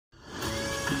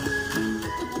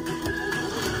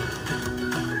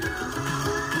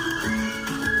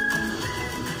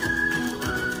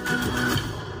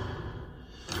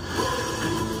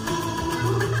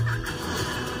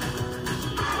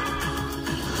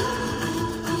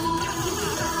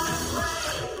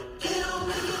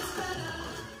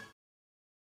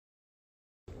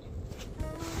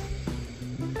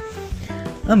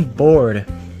I'm bored.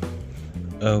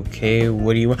 Okay,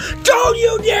 what do you want? Don't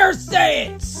you dare say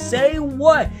it! Say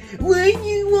what? What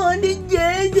you want to do?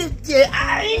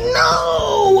 I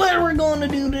know what we're gonna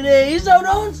do today, so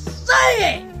don't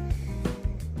say it!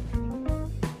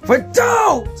 But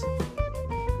don't!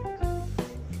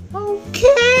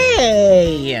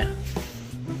 Okay!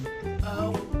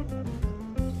 Oh.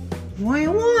 What do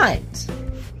you want?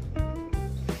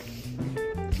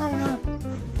 I don't know.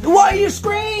 Why you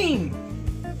scream?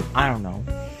 I don't know.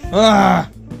 Ugh.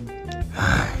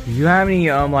 Do you have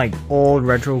any like old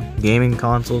retro gaming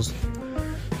consoles?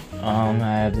 I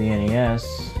have the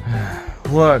NES.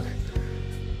 Look,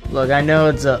 I know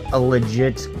it's a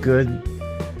legit good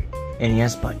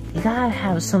NES, but you gotta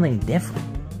have something different.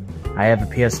 I have a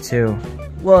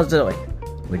PS2. Well, wait,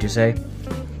 what'd you say?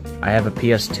 I have a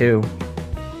PS2.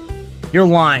 You're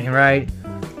lying, right?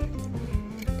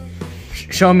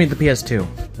 Show me the PS2.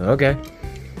 Okay.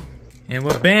 And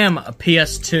well, bam, a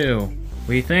PS2. What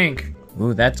do you think?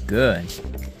 Ooh, that's good.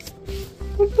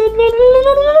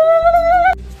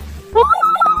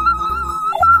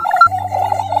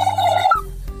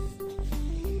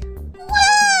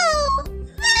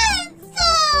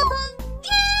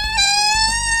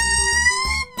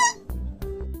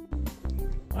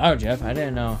 Wow, Jeff, I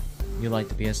didn't know you liked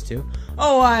the PS2.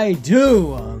 Oh, I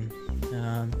do.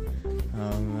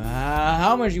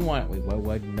 How much you want? Wait,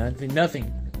 what?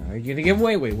 Nothing. Are you gonna give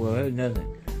away? Wait, what?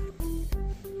 Nothing.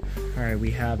 Alright,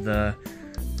 we have the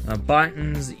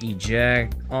buttons,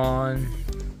 eject, on.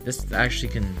 This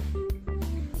actually can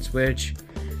switch.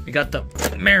 We got the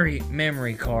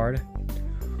memory card.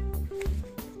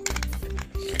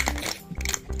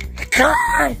 God!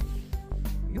 Are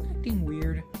you acting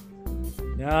weird?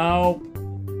 No.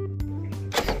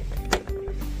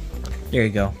 There you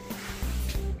go.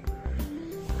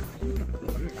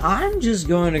 I'm just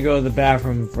going to go to the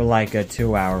bathroom for like a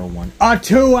 2-hour one. A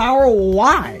 2-hour?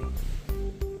 Why?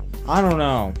 I don't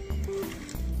know.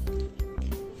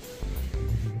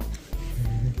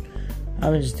 I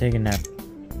was just taking a nap.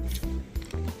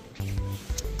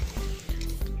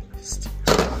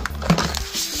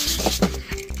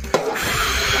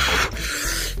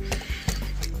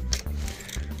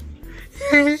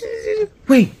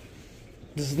 Wait,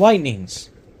 this is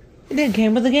lightnings. It didn't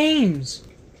came with the games.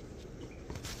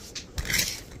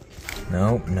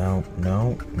 No.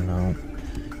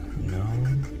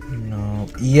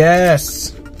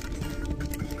 Yes.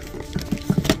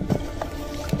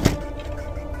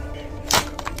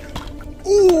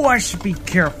 Ooh, I should be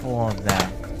careful of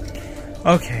that.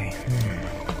 Okay.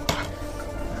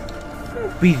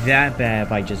 Won't be that bad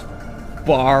if I just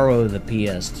borrow the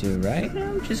PS2, right?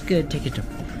 I'm just gonna take it to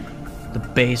the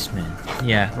basement.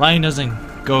 Yeah, Lion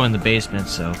doesn't go in the basement,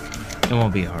 so it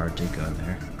won't be hard to go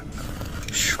there.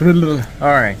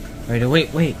 Alright.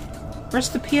 Wait. Where's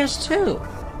the PS2?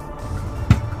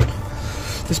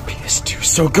 This PS2 is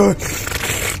so good.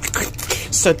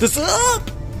 Set this up!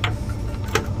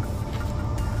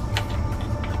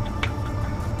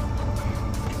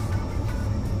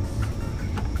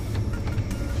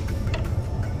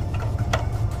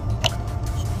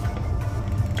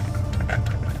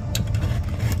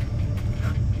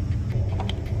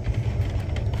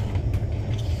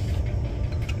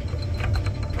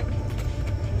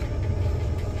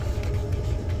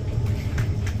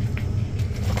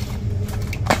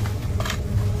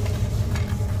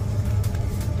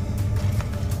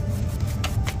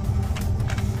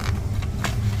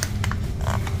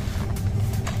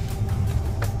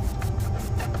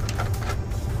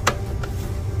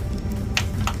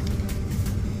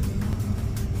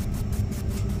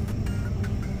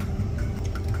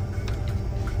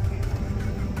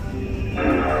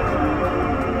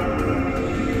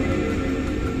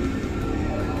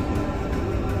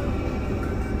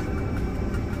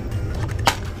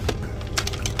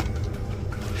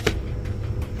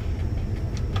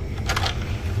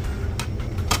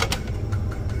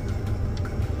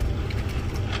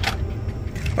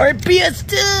 Alright,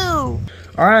 PS2!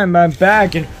 Alright, I'm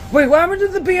back and... Wait, what happened to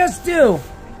the PS2?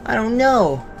 I don't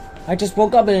know. I just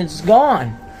woke up and it's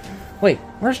gone. Wait,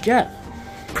 where's Jeff?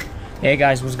 Hey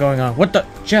guys, what's going on? What the...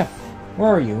 Jeff,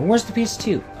 where are you? Where's the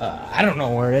PS2? I don't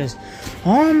know where it is.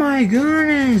 Oh my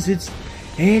goodness,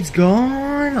 it's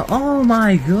gone. Oh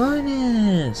my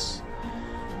goodness.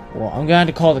 Well, I'm gonna have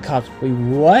to call the cops. Wait,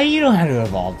 what? You don't have to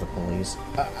involve the police.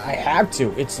 I have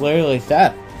to. It's literally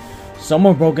theft.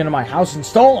 Someone broke into my house and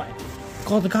stole it.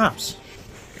 Call the cops.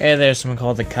 Hey there, someone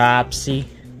called the cops. See?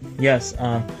 Yes,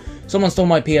 someone stole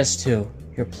my PS2.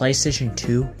 Your PlayStation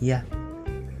 2? Yeah.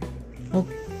 Well,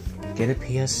 get a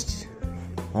PS2.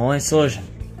 Only solution.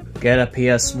 Get a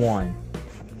PS1.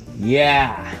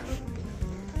 Yeah.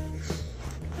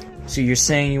 So you're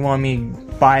saying you want me to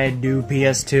buy a new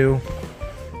PS2?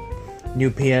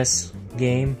 New PS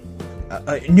game?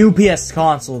 New PS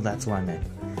console, that's what I meant.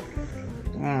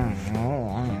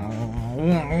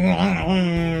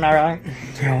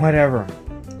 Yeah, whatever.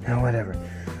 Yeah, whatever.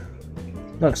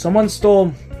 Look, someone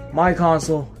stole my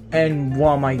console and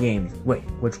one of my games. Wait,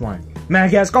 which one?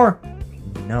 Madagascar?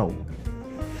 No.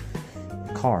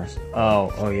 Cars.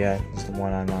 Oh yeah, it's the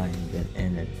one I'm not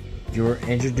in it. You were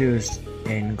introduced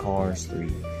in Cars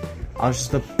 3. I was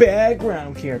just a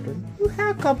background character. You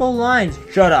had a couple lines.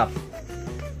 Shut up.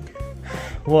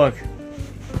 Look,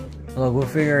 we'll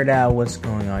figure it out what's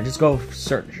going on. Just go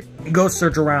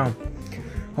search around.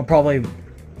 I'll probably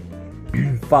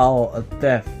follow a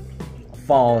theft.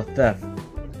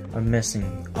 A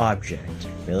missing object.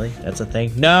 Really? That's a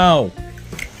thing? No!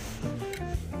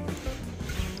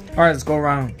 Alright, let's go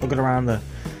around, look around the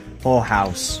whole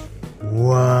house.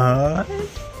 What?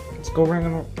 Let's go run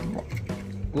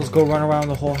around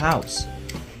the whole house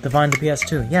to find the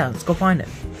PS2. Yeah, let's go find it.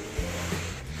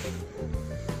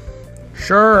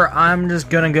 Sure, I'm just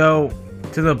gonna go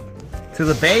to the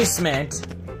basement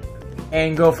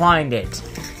and go find it.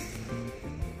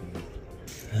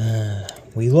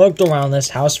 We looked around this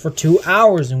house for 2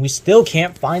 hours and we still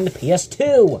can't find the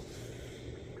PS2.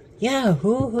 Yeah,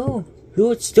 who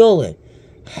stole it?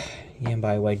 Yeah, and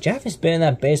by the way, Jeff has been in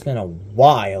that basement a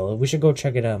while. We should go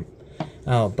check it out.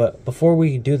 But before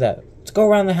we do that, let's go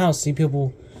around the house, see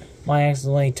people might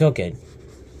accidentally took it.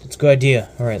 That's a good idea.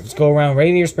 Alright, let's go around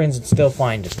Radiator Springs and still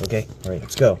find it, okay? Alright,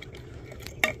 let's go.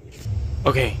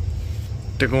 Okay.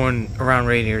 They're going around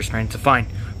Radiator Springs to find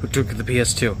who took the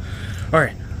PS2.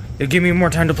 Alright. It'll give me more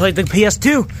time to play the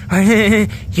PS2.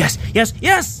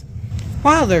 Yes!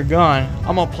 While they're gone,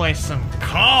 I'm gonna play some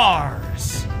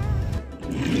cars.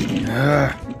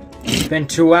 It's been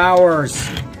 2 hours.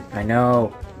 I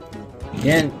know. You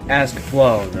didn't ask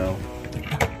Flo, though.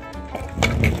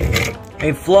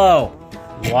 Hey, Flo.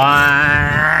 What?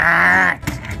 Why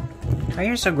are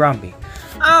you so grumpy?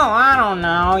 Oh, I don't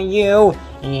know. You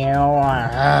know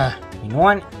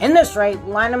what? In this rate,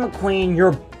 Lana McQueen,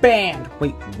 you're banned.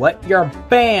 Wait, what? You're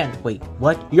banned. Wait,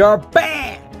 what? You're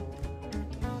banned.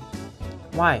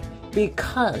 Why?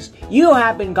 Because you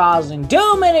have been causing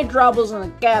too many troubles in the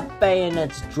cafe and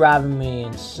it's driving me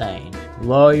insane.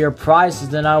 Lower your prices,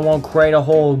 then I won't create a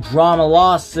whole drama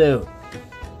lawsuit.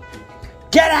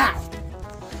 Get out!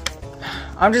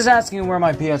 I'm just asking where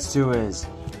my PS2 is.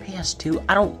 PS2?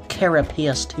 I don't carry a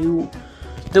PS2.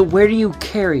 Then where do you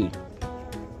carry?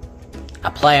 I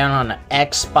play it on an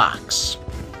Xbox.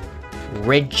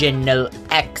 Original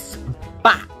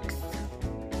Xbox.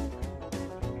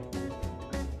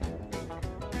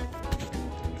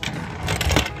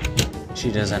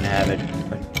 She doesn't have it.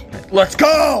 But let's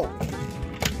go!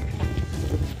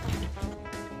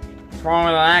 What's wrong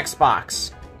with an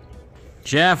Xbox?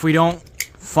 Jeff, we don't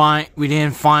find the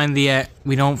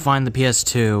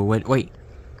PS2. Wait.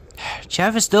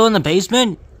 Jeff is still in the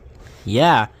basement?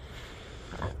 Yeah.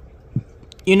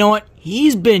 You know what?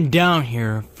 He's been down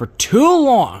here for too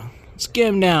long. Let's get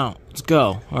him down. Let's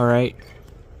go. Alright.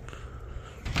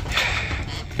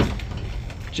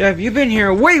 Jeff, you've been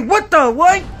here. Wait, what the?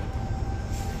 What?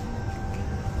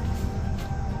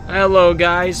 Hello,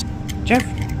 guys. Jeff,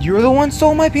 you're the one who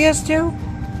stole my PS2?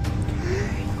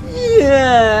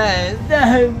 Yeah,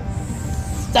 I'm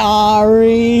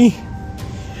sorry.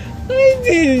 I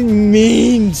didn't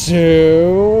mean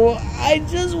to. I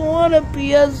just want a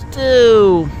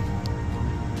PS2.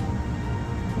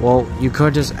 Well, you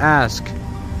could just ask.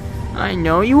 I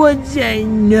know you would say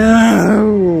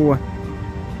no.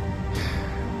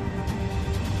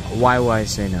 Why would I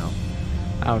say no?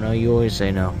 I don't know, you always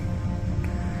say no.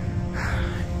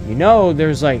 You know,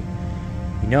 there's like,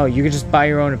 you could just buy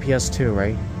your own PS2,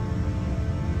 right?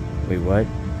 Wait, what?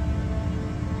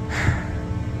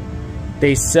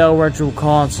 They sell retro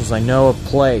consoles. I know a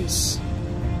place.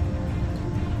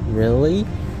 Really?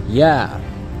 Yeah.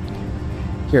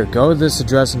 Here, go to this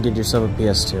address and get yourself a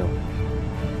PS2.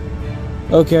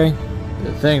 Okay.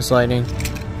 Thanks, Lightning.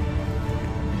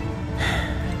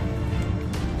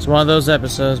 It's one of those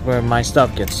episodes where my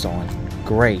stuff gets stolen.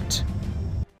 Great.